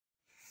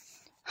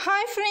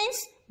Hi friends,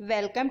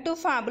 welcome to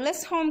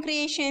fabulous home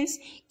creations.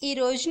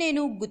 ఈరోజు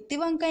నేను గుత్తి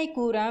వంకాయ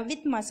కూర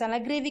విత్ మసాలా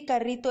గ్రేవీ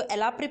కర్రీతో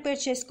ఎలా ప్రిపేర్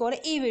చేసుకోవాలో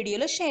ఈ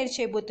వీడియోలో షేర్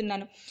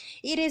చేయబోతున్నాను.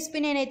 ఈ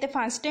రెసిపీ నేనైతే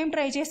ఫస్ట్ టైం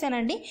ట్రై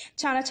చేశానండి.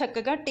 చాలా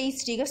చక్కగా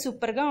టేస్టీగా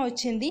సూపర్గా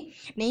వచ్చింది.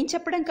 నేను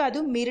చెప్పడం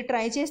కాదు, మీరు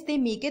ట్రై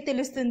చేస్తే మీకే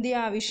తెలుస్తుంది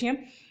ఆ విషయం.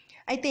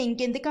 అయితే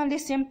ఇంకెందుకు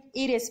ఆలస్యం,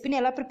 ఈ రెసిపీని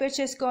ఎలా ప్రిపేర్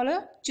చేసుకోవాలో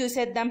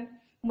చూసేద్దాం.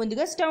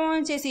 ముందుగా స్టవ్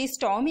ఆన్ చేసి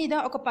స్టవ్ మీద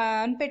ఒక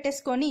పాన్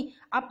పెట్టేసుకొని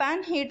ఆ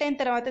పాన్ హీట్ అయిన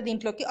తర్వాత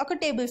దీంట్లోకి 1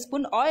 టేబుల్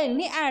స్పూన్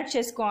ఆయిల్ని యాడ్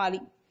చేసుకోవాలి.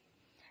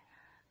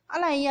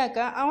 అలా అయ్యాక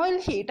ఆయిల్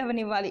హీట్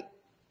అవనివ్వాలి.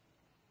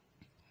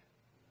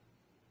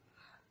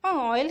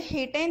 ఆయిల్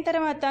హీట్ అయిన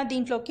తర్వాత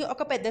దీంట్లోకి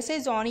ఒక పెద్ద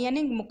సైజ్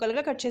ఆనియన్ని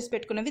ముక్కలుగా కట్ చేసి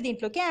పెట్టుకున్నవి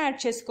దీంట్లోకి యాడ్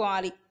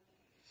చేసుకోవాలి.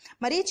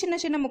 మరీ చిన్న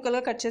చిన్న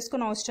ముక్కలుగా కట్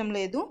చేసుకుని అవసరం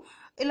లేదు,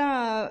 ఇలా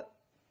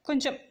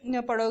కొంచెం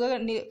పొడవుగా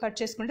కట్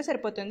చేసుకుంటే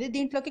సరిపోతుంది.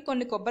 దీంట్లోకి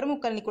కొన్ని కొబ్బరి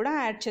ముక్కల్ని కూడా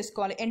యాడ్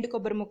చేసుకోవాలి, ఎండు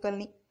కొబ్బరి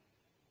ముక్కల్ని.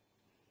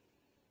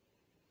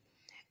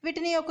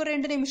 వీటిని ఒక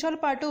 2 నిమిషాల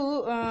పాటు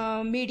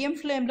మీడియం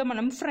ఫ్లేమ్లో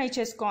మనం ఫ్రై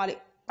చేసుకోవాలి.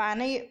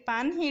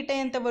 పాన్ హీట్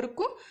అయ్యేంత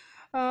వరకు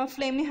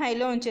ఫ్లేమ్ని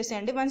హైలో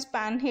ఉంచేసేయండి. వన్స్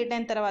పాన్ హీట్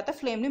అయిన తర్వాత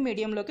ఫ్లేమ్ని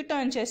మీడియంలోకి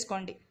టర్న్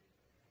చేసుకోండి.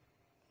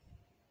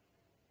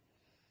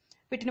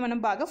 వీటిని మనం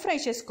బాగా ఫ్రై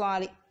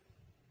చేసుకోవాలి.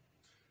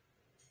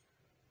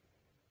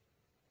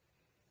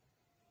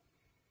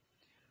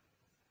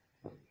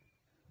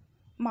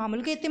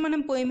 మామూలుగా అయితే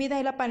మనం పొయ్యి మీద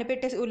ఇలా పని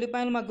పెట్టేసి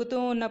ఉల్లిపాయలు మగ్గుతూ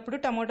ఉన్నప్పుడు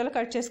టమోటాలు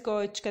కట్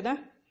చేసుకోవచ్చు కదా.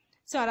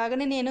 సో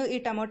అలాగనే నేను ఈ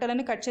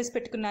టమోటాలని కట్ చేసి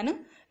పెట్టుకున్నాను.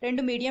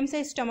 2 మీడియం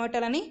సైజ్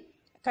టమోటాలని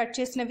కట్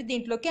చేసినవి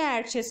దీంట్లోకి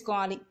యాడ్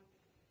చేసుకోవాలి.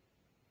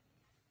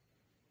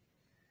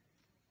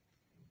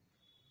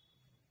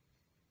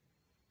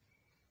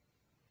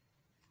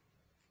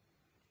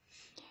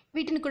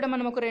 వీటిని కూడా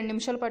మనం ఒక 2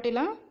 నిమిషాల పాటు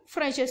ఇలా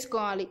ఫ్రై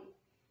చేసుకోవాలి.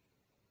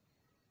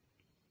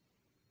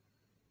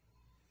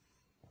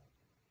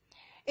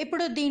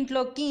 ఇప్పుడు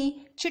దీంట్లోకి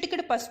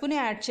చిటికెడు పసుపుని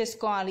యాడ్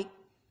చేసుకోవాలి.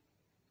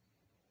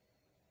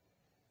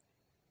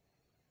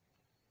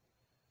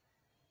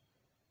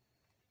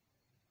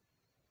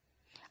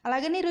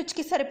 అలాగనే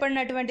రుచికి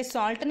సరిపడినటువంటి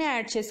సాల్ట్ని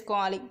యాడ్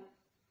చేసుకోవాలి.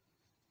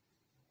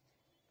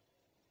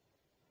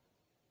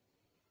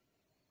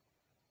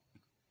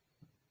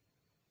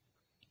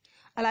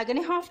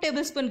 అలాగనే 1/2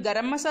 టేబుల్ స్పూన్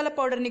గరం మసాలా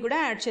పౌడర్ని కూడా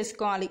యాడ్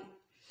చేసుకోవాలి.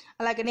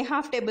 అలాగనే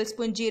 1/2 టేబుల్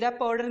స్పూన్ జీరా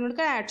పౌడర్ని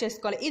కూడా యాడ్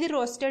చేసుకోవాలి. ఇది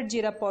రోస్టెడ్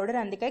జీరా పౌడర్,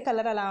 అందుకే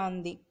కలర్ అలా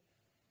ఉంది.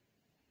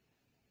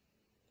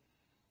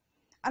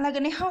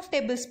 అలాగనే 1/2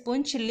 టేబుల్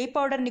స్పూన్ చిల్లీ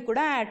పౌడర్ని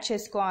కూడా యాడ్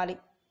చేసుకోవాలి.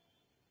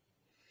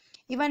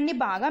 ఇవన్నీ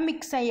బాగా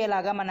మిక్స్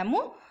అయ్యేలాగా మనము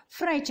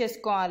ఫ్రై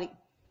చేసుకోవాలి.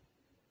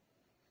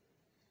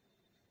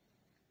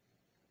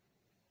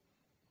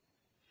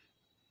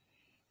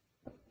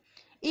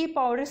 ఈ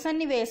పౌడర్స్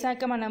అన్ని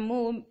వేసాక మనము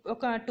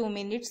ఒక 2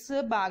 మినిట్స్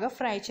బాగా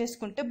ఫ్రై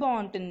చేసుకుంటే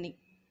బాగుంటుంది.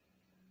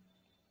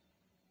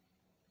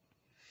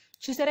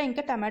 చూసారా,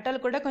 ఇంకా టమాటాలు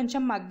కూడా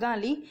కొంచెం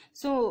మగ్గాలి.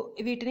 సో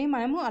వీటిని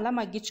మనము అలా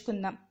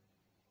మగ్గించుకుందాం.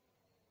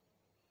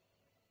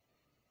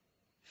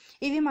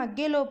 ఇవి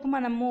మగ్గేలోపు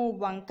మనము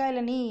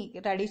వంకాయలని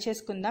రెడీ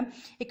చేసుకుందాం.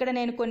 ఇక్కడ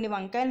నేను కొన్ని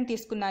వంకాయలను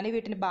తీసుకున్నాను.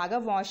 వీటిని బాగా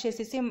వాష్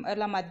చేసేసి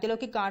అలా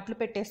మధ్యలోకి ఘాట్లు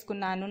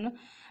పెట్టేసుకున్నాను.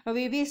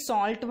 ఇవి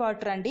సాల్ట్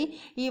వాటర్ అండి.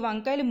 ఈ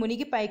వంకాయలు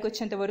మునిగి పైకి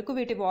వచ్చేంత వరకు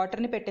వీటి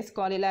వాటర్ని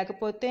పెట్టేసుకోవాలి,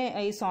 లేకపోతే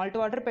ఈ సాల్ట్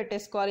వాటర్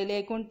పెట్టేసుకోవాలి.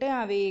 లేకుంటే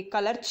అవి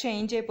కలర్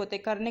చేంజ్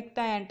అయిపోతాయి,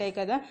 కర్రెక్తాయి అంటాయి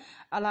కదా,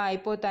 అలా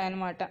అయిపోతాయి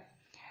అన్నమాట.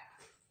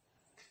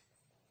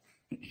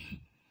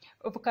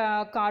 ఒక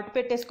కాటు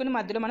పెట్టేసుకుని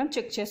మధ్యలో మనం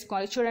చెక్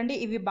చేసుకోవాలి. చూడండి,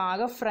 ఇవి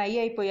బాగా ఫ్రై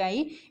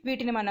అయిపోయాయి.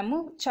 వీటిని మనము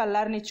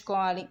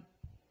చల్లారనిచ్చుకోవాలి.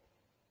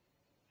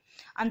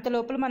 అంత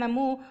లోపల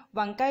మనము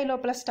వంకాయ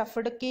లోపల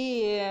స్టఫ్డ్కి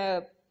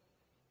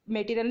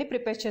మెటీరియల్ని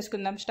ప్రిపేర్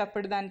చేసుకుందాం,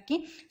 స్టఫ్డ్ దానికి.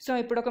 సో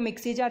ఇప్పుడు ఒక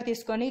మిక్సీ జార్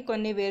తీసుకొని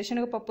కొన్ని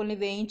వేరుశనగ పప్పుల్ని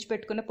వేయించి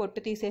పెట్టుకున్న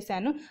పొట్టు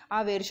తీసేసాను. ఆ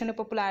వేరుశనగ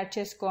పప్పులు యాడ్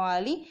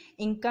చేసుకోవాలి.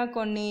 ఇంకా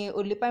కొన్ని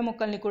ఉల్లిపాయ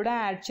ముక్కల్ని కూడా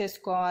యాడ్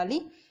చేసుకోవాలి.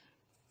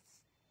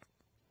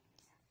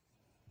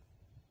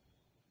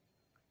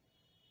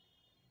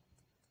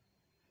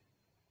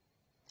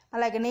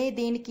 అలాగనే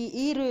దీనికి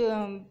ఈ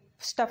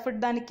స్టఫ్డ్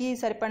దానికి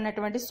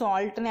సరిపడినటువంటి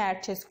సాల్ట్ని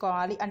యాడ్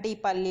చేసుకోవాలి. అంటే ఈ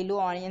పల్లీలు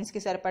ఆనియన్స్కి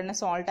సరిపడిన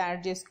సాల్ట్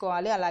యాడ్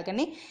చేసుకోవాలి.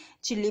 అలాగనే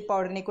చిల్లీ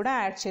పౌడర్ని కూడా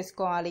యాడ్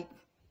చేసుకోవాలి.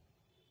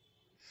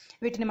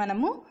 వీటిని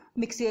మనము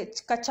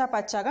కచ్చా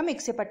పచ్చాగా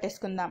మిక్సీ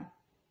పట్టేసుకుందాం.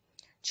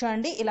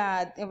 చూడండి, ఇలా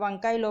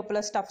వంకాయ లోపల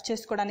స్టఫ్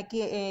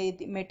చేసుకోవడానికి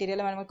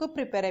మెటీరియల్ మనకు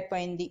ప్రిపేర్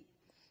అయిపోయింది.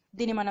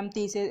 దీన్ని మనం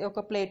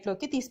ఒక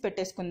ప్లేట్లోకి తీసి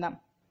పెట్టేసుకుందాం.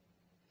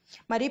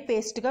 మరీ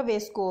పేస్ట్గా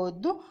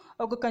వేసుకోవద్దు,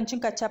 ఒక కొంచెం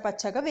కచ్చా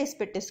పచ్చాగా వేసి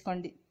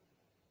పెట్టేసుకోండి.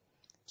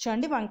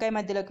 చూడండి, వంకాయ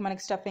మధ్యలోకి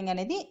మనకి స్టఫింగ్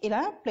అనేది ఇలా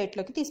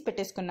ప్లేట్లోకి తీసి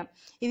పెట్టేసుకున్నాం.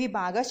 ఇవి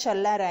బాగా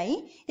చల్లారాయి.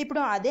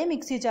 ఇప్పుడు అదే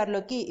మిక్సీ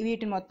జార్లోకి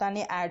వీటిని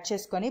మొత్తాన్ని యాడ్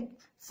చేసుకొని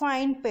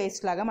ఫైన్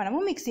పేస్ట్ లాగా మనము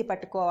మిక్సీ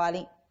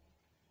పట్టుకోవాలి.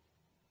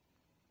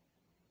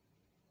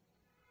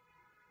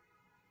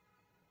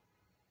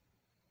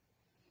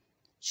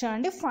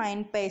 చూడండి,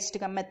 ఫైన్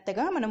పేస్ట్గా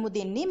మెత్తగా మనము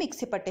దీన్ని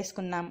మిక్సీ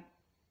పట్టేసుకున్నాం.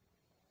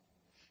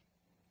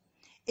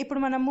 ఇప్పుడు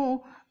మనము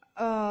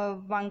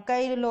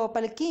వంకాయ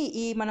లోపలికి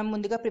ఈ మనం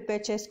ముందుగా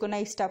ప్రిపేర్ చేసుకున్న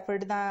ఈ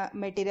స్టఫ్డ్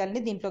మెటీరియల్ని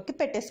దీంట్లోకి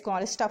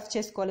పెట్టేసుకోవాలి, స్టఫ్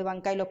చేసుకోవాలి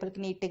వంకాయ లోపలికి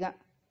నీట్గా.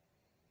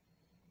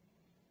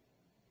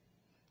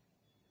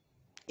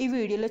 ఈ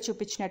వీడియోలో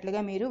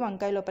చూపించినట్లుగా మీరు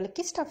వంకాయ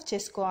లోపలికి స్టఫ్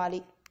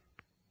చేసుకోవాలి.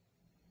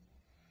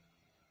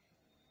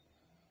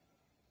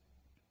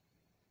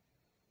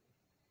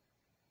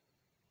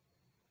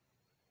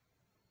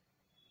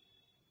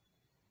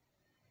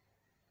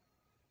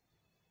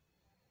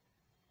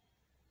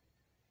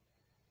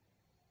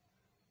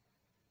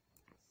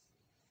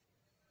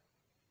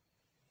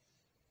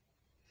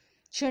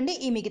 చూడండి,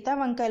 ఈ మిగతా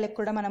వంకాయలకు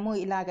కూడా మనము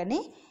ఇలాగనే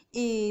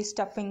ఈ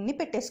స్టఫింగ్ని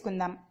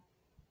పెట్టేసుకుందాం.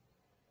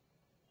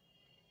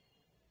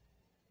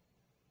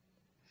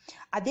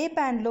 అదే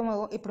ప్యాన్లో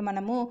ఇప్పుడు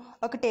మనము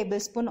 1 టేబుల్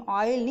స్పూన్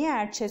ఆయిల్ని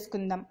యాడ్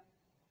చేసుకుందాం.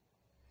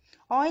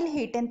 ఆయిల్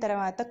హీట్ అయిన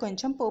తర్వాత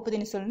కొంచెం పోపు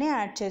దినుసులని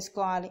యాడ్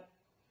చేసుకోవాలి.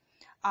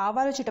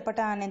 ఆవాలు చిటపట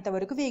అనేంత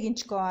వరకు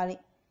వేగించుకోవాలి.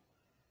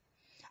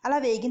 అలా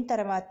వేగిన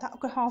తర్వాత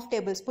 1/2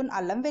 టేబుల్ స్పూన్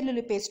అల్లం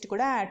వెల్లుల్లి పేస్ట్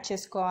కూడా యాడ్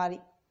చేసుకోవాలి.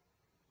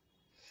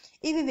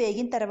 ఇవి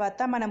వేగిన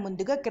తర్వాత మనం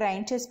ముందుగా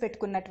గ్రైండ్ చేసి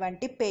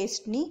పెట్టుకున్నటువంటి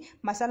పేస్ట్ని,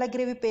 మసాలా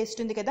గ్రేవీ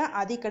పేస్ట్ ఉంది కదా,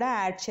 అది ఇక్కడ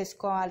యాడ్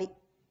చేసుకోవాలి.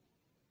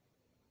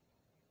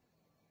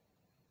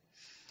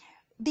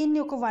 దీన్ని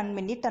ఒక 1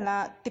 మినిట్ అలా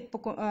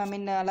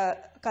అలా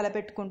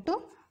కలపెట్టుకుంటూ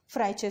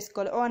ఫ్రై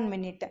చేసుకోవాలి. 1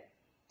 మినిట్,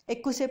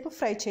 ఎక్కువసేపు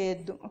ఫ్రై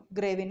చేయొద్దు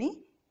గ్రేవీని.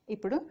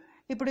 ఇప్పుడు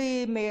ఈ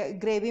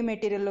గ్రేవీ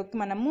మెటీరియల్లోకి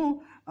మనము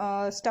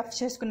స్టఫ్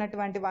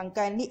చేసుకున్నటువంటి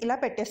వంకాయల్ని ఇలా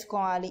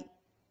పెట్టేసుకోవాలి.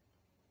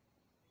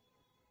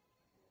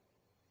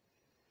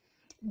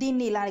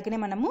 దీన్ని ఇలాగనే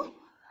మనము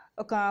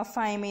ఒక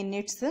 5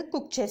 మినిట్స్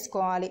కుక్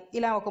చేసుకోవాలి.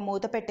 ఇలా ఒక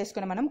మూత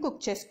పెట్టేసుకొని మనం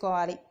కుక్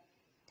చేసుకోవాలి.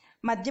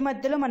 మధ్య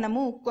మధ్యలో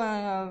మనము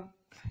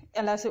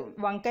అలా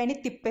వంకాయని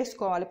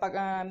తిప్పేసుకోవాలి.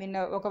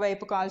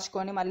 ఒకవైపు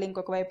కాల్చుకొని మళ్ళీ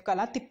ఇంకొక వైపుకి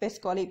అలా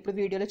తిప్పేసుకోవాలి. ఇప్పుడు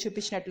వీడియోలో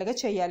చూపించినట్లుగా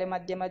చేయాలి.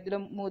 మధ్య మధ్యలో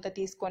మూత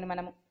తీసుకొని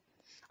మనము,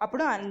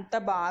 అప్పుడు అంత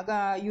బాగా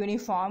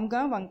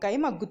యూనిఫామ్గా వంకాయ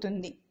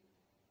మగ్గుతుంది.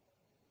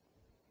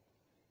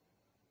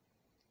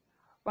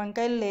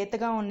 వంకాయలు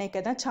లేతగా ఉన్నాయి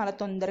కదా, చాలా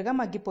తొందరగా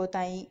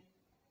మగ్గిపోతాయి.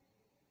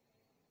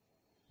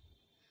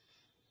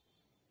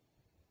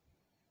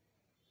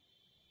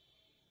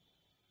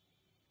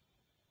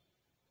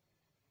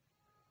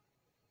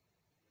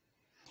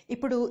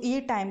 ఇప్పుడు ఈ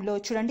టైంలో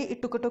చూడండి,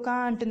 టుకటుక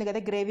అంటుంది కదా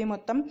గ్రేవీ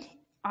మొత్తం.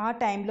 ఆ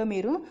టైంలో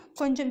మీరు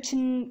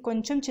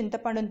కొంచెం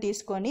చింతపండుని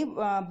తీసుకొని,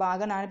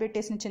 బాగా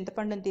నానబెట్టేసిన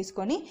చింతపండుని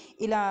తీసుకొని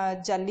ఇలా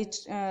జల్లి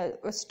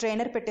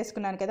స్ట్రైనర్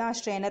పెట్టేసుకున్నాను కదా, ఆ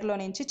స్ట్రైనర్లో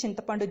నుంచి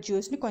చింతపండు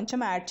జ్యూస్ని కొంచెం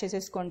యాడ్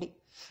చేసేసుకోండి.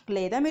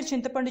 లేదా మీరు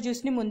చింతపండు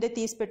జ్యూస్ని ముందే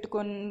తీసి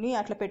పెట్టుకొని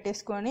అట్లా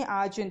పెట్టేసుకొని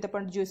ఆ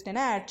చింతపండు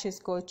జ్యూస్నైనా యాడ్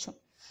చేసుకోవచ్చు.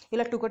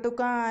 ఇలా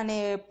టుకటుక అనే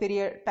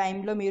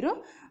టైంలో మీరు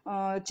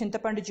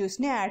చింతపండు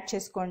జ్యూస్ని యాడ్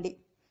చేసుకోండి.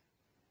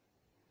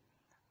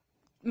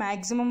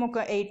 మ్యాక్సిమం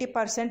ఒక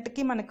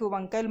 80%కి మనకు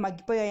వంకాయలు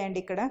మగ్గిపోయాయండి.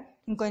 ఇక్కడ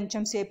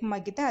ఇంకొంచెం సేపు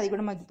మగ్గితే అది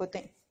కూడా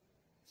మగ్గిపోతాయి.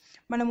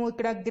 మనము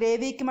ఇక్కడ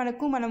గ్రేవీకి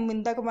మనం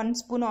ఇందాక 1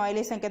 స్పూన్ ఆయిల్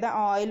వేసాం కదా,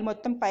 ఆ ఆయిల్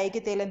మొత్తం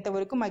పైకి తేలేంత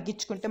వరకు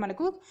మగ్గించుకుంటే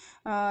మనకు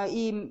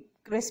ఈ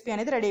రెసిపీ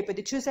అనేది రెడీ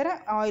అయిపోయింది. చూసారా,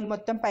 ఆయిల్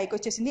మొత్తం పైకి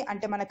వచ్చేసింది,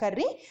 అంటే మన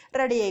కర్రీ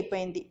రెడీ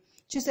అయిపోయింది.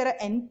 చూసారా,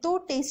 ఎంతో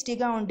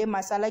టేస్టీగా ఉండే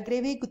మసాలా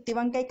గ్రేవీ గుత్తి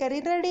వంకాయ కర్రీ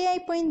రెడీ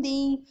అయిపోయింది.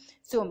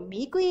 సో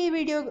మీకు ఈ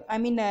వీడియో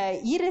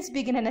ఈ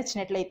రెసిపీ కింద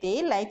నచ్చినట్లయితే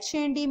లైక్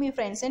చేయండి. మీ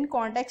ఫ్రెండ్స్ అండ్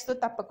కాంటాక్ట్స్తో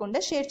తప్పకుండా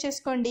షేర్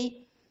చేసుకోండి.